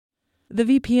The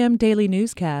VPM Daily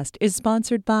Newscast is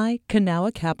sponsored by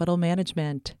Kanawha Capital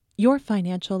Management. Your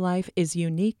financial life is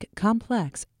unique,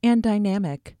 complex, and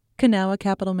dynamic. Kanawha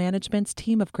Capital Management's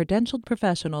team of credentialed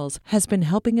professionals has been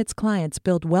helping its clients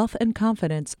build wealth and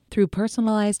confidence through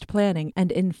personalized planning and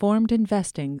informed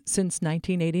investing since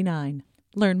 1989.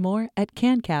 Learn more at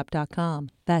cancap.com.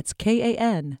 That's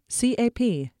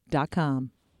KANCAP.com.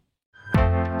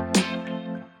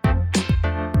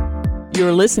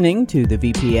 You're listening to the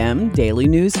VPM Daily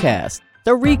Newscast,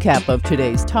 the recap of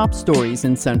today's top stories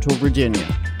in Central Virginia.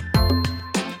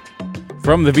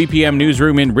 From the VPM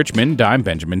Newsroom in Richmond, I'm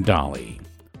Benjamin Dolly.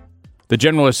 The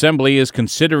General Assembly is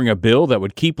considering a bill that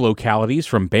would keep localities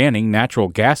from banning natural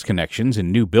gas connections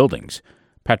in new buildings.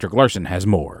 Patrick Larson has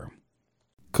more.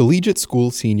 Collegiate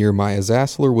School senior Maya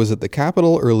Zassler was at the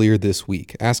Capitol earlier this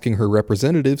week, asking her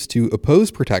representatives to oppose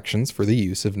protections for the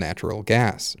use of natural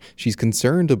gas. She's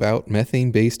concerned about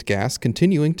methane-based gas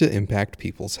continuing to impact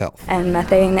people's health. And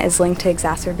methane is linked to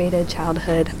exacerbated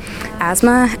childhood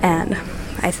asthma, and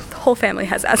my whole family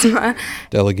has asthma.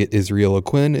 Delegate Israel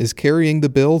O'Quinn is carrying the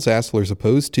bill Zassler's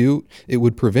opposed to. It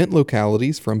would prevent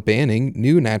localities from banning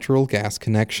new natural gas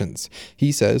connections.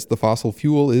 He says the fossil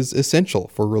fuel is essential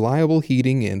for reliable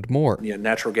heating and more.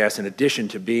 Natural gas, in addition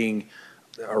to being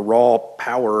a raw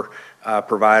power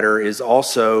provider, is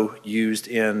also used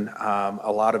in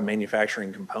a lot of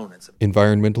manufacturing components.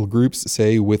 Environmental groups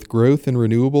say with growth in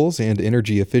renewables and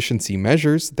energy efficiency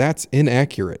measures, that's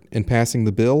inaccurate, and passing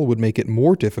the bill would make it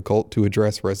more difficult to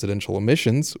address residential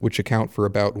emissions, which account for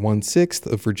about 1/6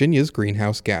 of Virginia's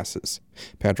greenhouse gases.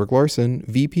 Patrick Larson,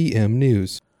 VPM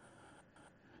News.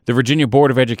 The Virginia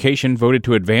Board of Education voted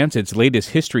to advance its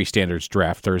latest history standards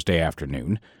draft Thursday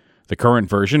afternoon. The current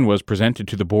version was presented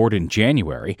to the board in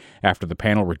January after the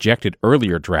panel rejected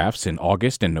earlier drafts in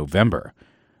August and November.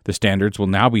 The standards will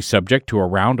now be subject to a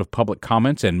round of public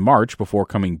comments in March before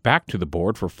coming back to the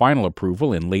board for final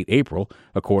approval in late April,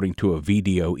 according to a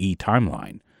VDOE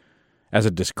timeline. As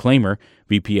a disclaimer,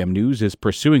 VPM News is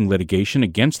pursuing litigation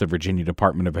against the Virginia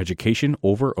Department of Education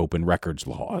over open records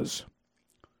laws.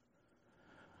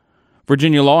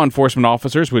 Virginia law enforcement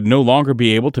officers would no longer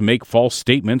be able to make false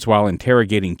statements while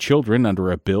interrogating children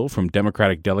under a bill from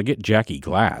Democratic delegate Jackie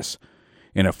Glass.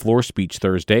 In a floor speech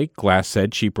Thursday, Glass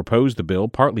said she proposed the bill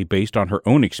partly based on her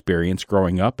own experience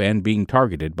growing up and being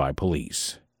targeted by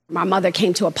police. My mother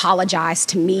came to apologize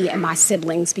to me and my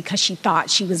siblings because she thought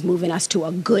she was moving us to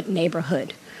a good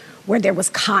neighborhood where there was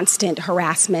constant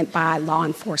harassment by law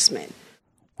enforcement.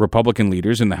 Republican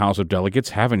leaders in the House of Delegates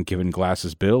haven't given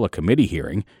Glass's bill a committee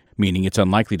hearing, meaning it's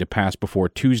unlikely to pass before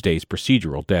Tuesday's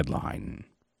procedural deadline.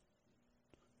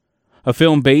 A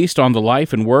film based on the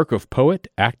life and work of poet,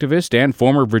 activist, and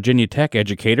former Virginia Tech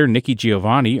educator Nikki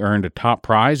Giovanni earned a top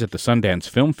prize at the Sundance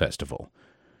Film Festival.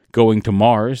 Going to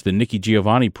Mars, the Nikki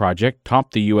Giovanni project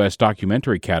topped the U.S.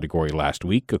 documentary category last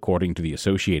week, according to the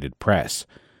Associated Press.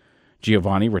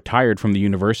 Giovanni retired from the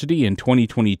university in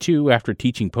 2022 after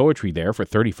teaching poetry there for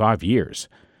 35 years.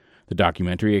 The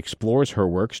documentary explores her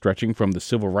work stretching from the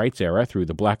civil rights era through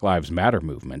the Black Lives Matter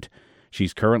movement.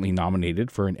 She's currently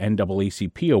nominated for an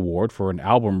NAACP award for an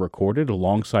album recorded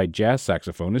alongside jazz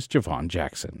saxophonist Javon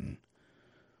Jackson.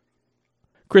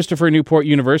 Christopher Newport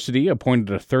University appointed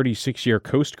a 36-year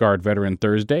Coast Guard veteran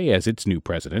Thursday as its new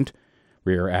president.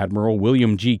 Rear Admiral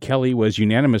William G. Kelly was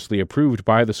unanimously approved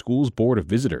by the school's Board of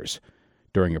Visitors.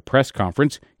 During a press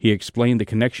conference, he explained the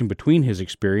connection between his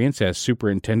experience as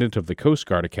superintendent of the Coast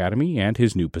Guard Academy and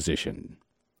his new position.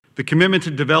 The commitment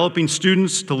to developing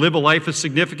students to live a life of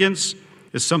significance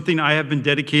is something I have been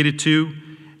dedicated to,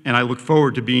 and I look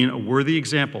forward to being a worthy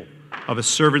example of a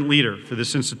servant leader for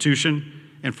this institution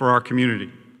and for our community.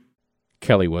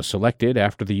 Kelly was selected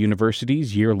after the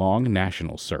university's year-long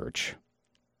national search.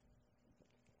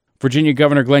 Virginia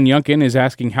Governor Glenn Youngkin is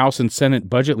asking House and Senate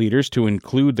budget leaders to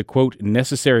include the, quote,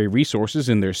 necessary resources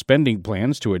in their spending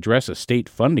plans to address a state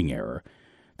funding error.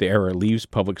 The error leaves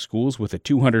public schools with a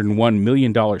 $201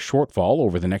 million shortfall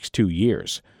over the next 2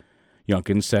 years.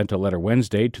 Youngkin sent a letter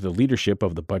Wednesday to the leadership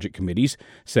of the budget committees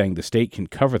saying the state can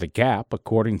cover the gap,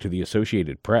 according to the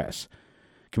Associated Press.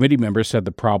 Committee members said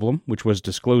the problem, which was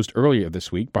disclosed earlier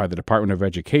this week by the Department of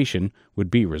Education, would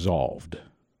be resolved.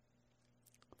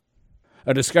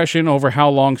 A discussion over how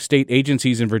long state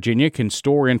agencies in Virginia can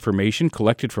store information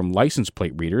collected from license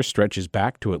plate readers stretches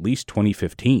back to at least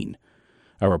 2015.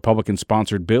 A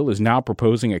Republican-sponsored bill is now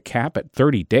proposing a cap at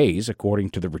 30 days, according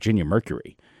to the Virginia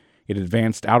Mercury. It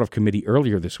advanced out of committee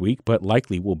earlier this week, but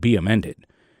likely will be amended.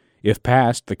 If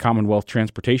passed, the Commonwealth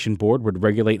Transportation Board would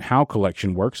regulate how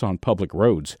collection works on public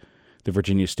roads. The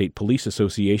Virginia State Police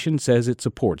Association says it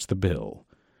supports the bill.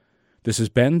 This has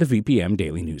been the VPM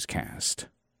Daily Newscast.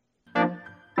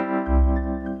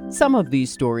 Some of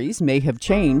these stories may have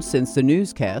changed since the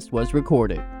newscast was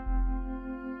recorded.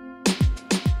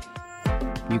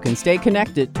 You can stay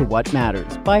connected to what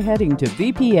matters by heading to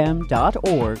vpm.org/news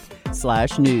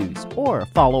or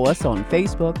follow us on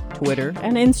Facebook, Twitter,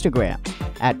 and Instagram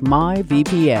at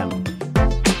MyVPM.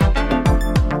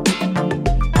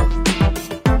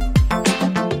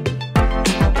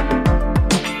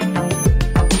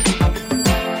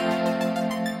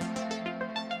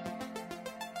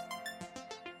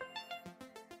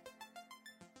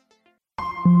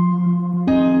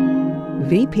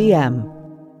 VPM.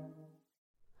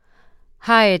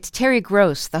 Hi, it's Terry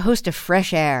Gross, the host of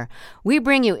Fresh Air. We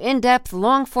bring you in-depth,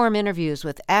 long-form interviews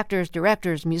with actors,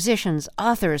 directors, musicians,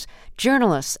 authors,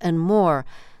 journalists, and more.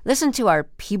 Listen to our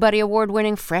Peabody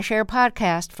Award-winning Fresh Air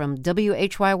podcast from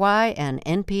WHYY and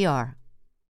NPR.